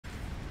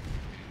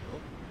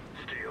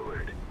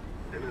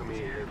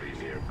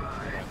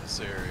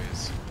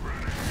series.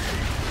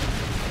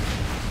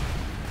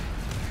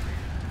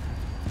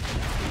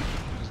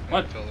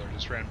 What? Filler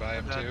just ran by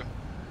him too.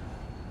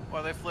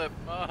 Why they flip?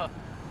 I've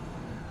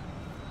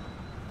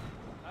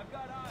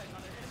got eyes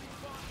on an enemy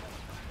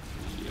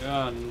sponsor.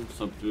 Yeah, and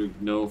something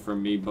no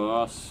from me,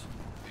 boss.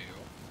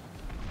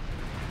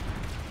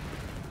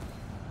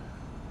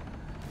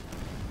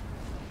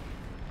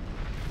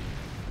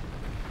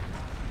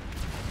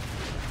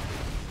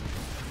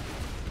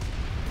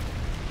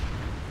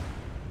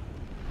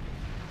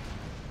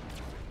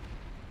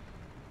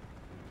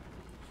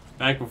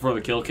 Back before the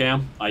kill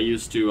cam, I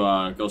used to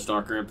go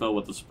stalker info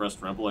with the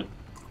suppressed rebel and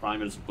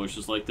climb into some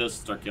bushes like this,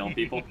 start killing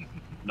people.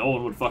 No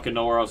one would fucking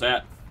know where I was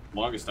at.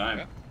 Longest time.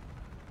 Yeah.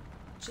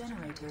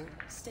 Generator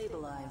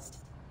stabilized.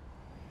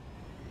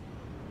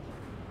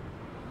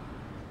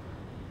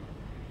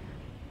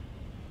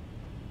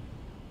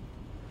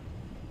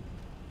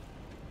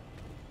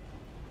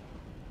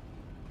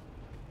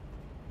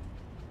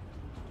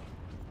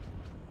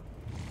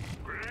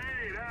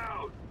 Grenade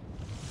out!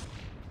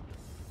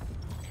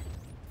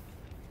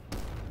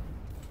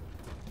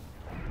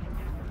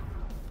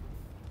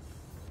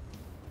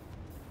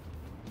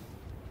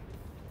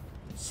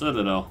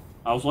 Citadel.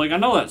 I was like, I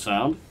know that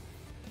sound.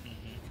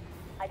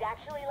 I'd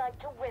actually like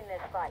to win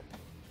this fight.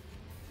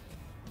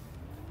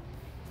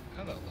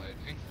 Hello,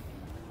 Lightning.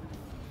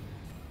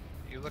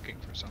 You looking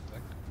for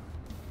something?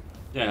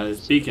 Yeah,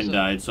 his beacon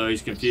died, so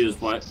he's confused.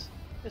 What?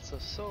 It's a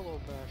solo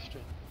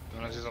bastion.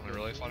 You want to see something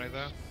really funny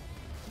though?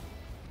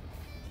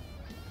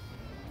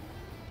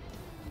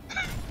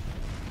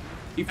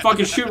 He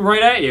fucking shooting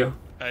right at you.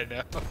 I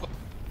know.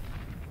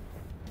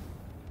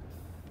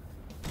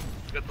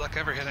 Good luck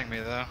ever hitting me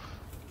though.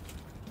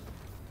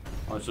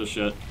 Watch this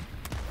shit.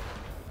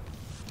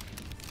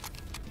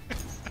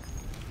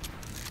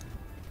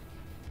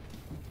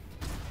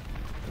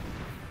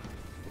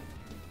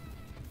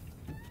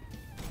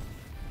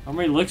 How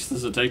many licks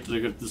does it take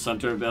to get to the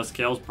center of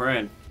Escal's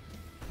praying?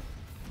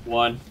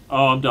 1.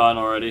 Oh, I'm done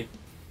already.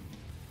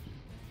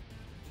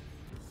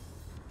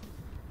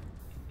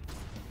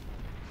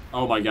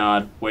 Oh my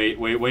god. Wait.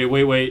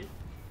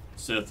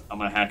 Sith, I'm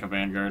gonna hack a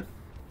Vanguard.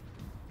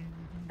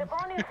 The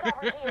Bonnie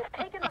sovereignty has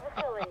taken the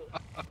facility.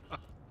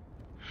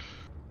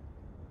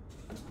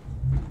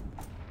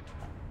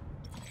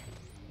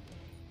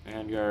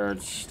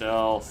 Vanguard,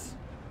 stealth.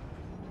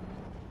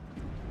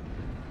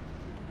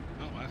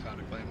 Oh, I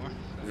found a claymore.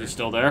 Is he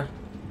still there?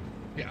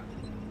 Yeah.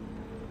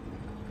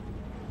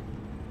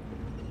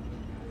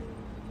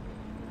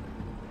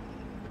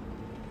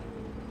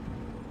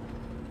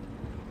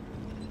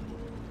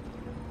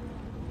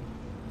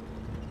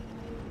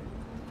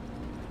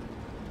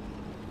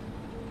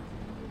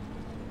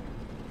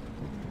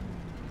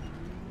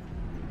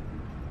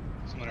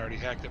 Someone already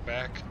hacked it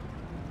back.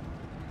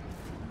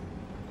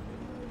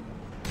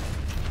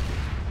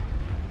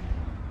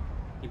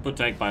 You put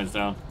tank mines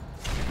down.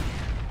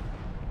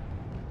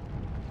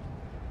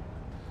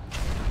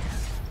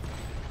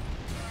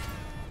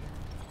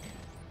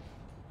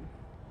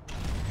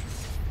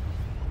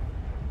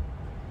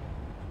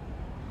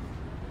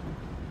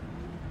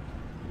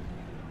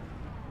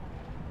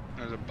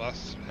 There's a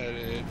bus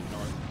headed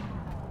north.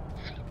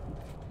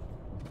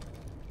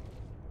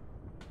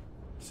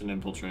 It's an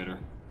infiltrator.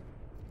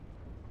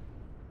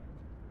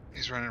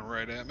 He's running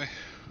right at me.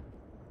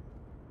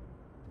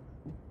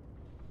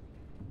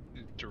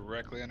 He's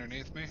directly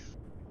underneath me.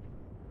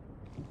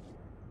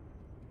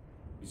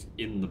 He's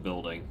in the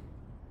building.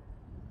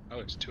 Oh,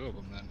 there's 2 of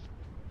them then.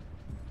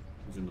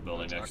 He's in the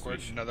building That's next awkward.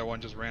 to me. Another one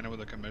just ran in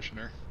with a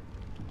commissioner.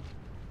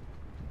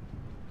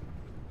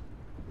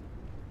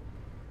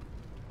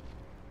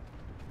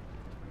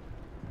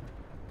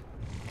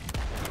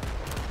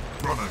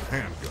 Run a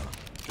handgun.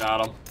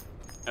 Got him.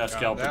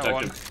 Escal Got that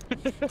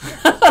protected.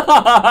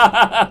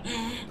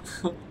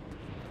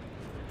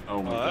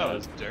 Oh my Oh, that god.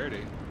 was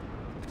dirty.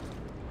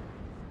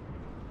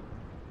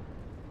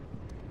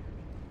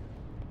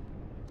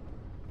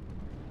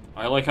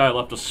 I like how I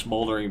left a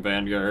smoldering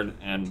Vanguard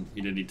and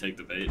he didn't take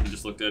the bait. He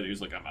just looked at it, he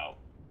was like, I'm out.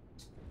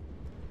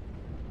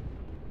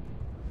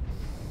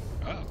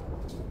 Oh.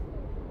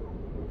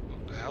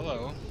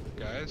 Hello,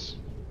 guys.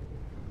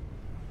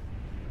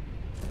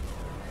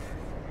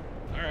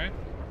 Alright.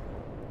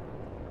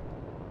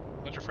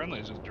 Bunch of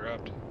friendlies just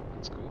dropped.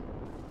 That's cool.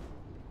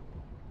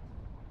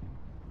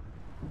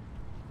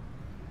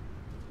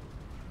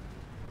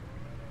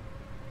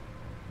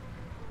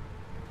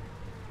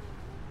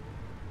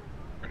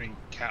 Running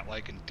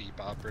cat-like and deep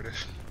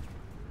operative.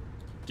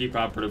 Deep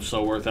operative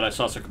so worth it. I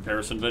saw some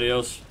comparison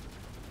videos.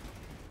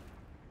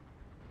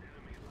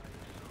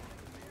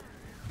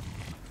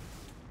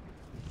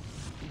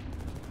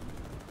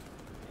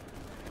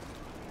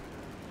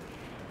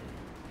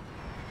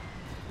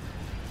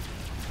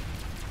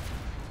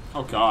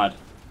 Oh god.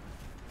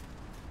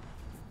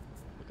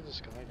 Look at the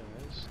sky,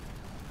 guys.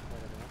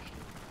 Quite a bastion.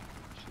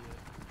 See it.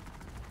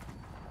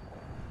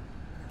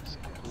 It's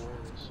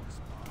glorious.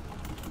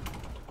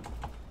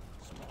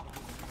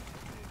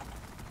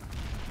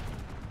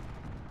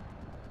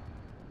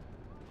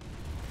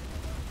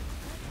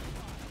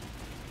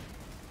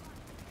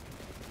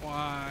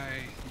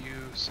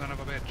 son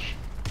of a bitch.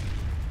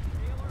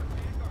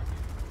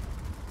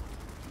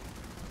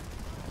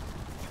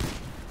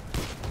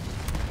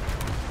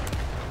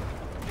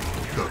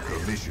 The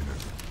Commissioner.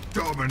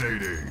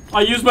 Dominating.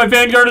 I used my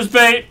Vanguard as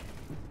bait.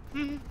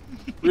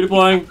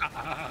 Redeploying.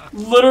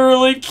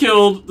 Literally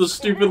killed the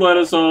stupid light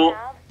assault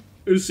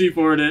who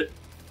C4'd it.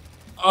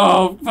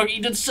 Oh, fuck,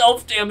 he did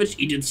self-damage.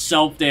 He did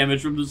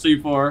self-damage from the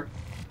C4.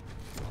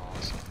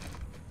 Awesome.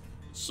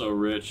 So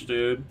rich,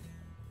 dude.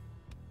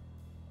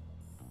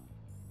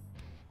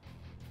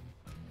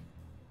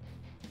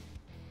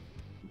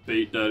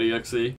 Bait.exe.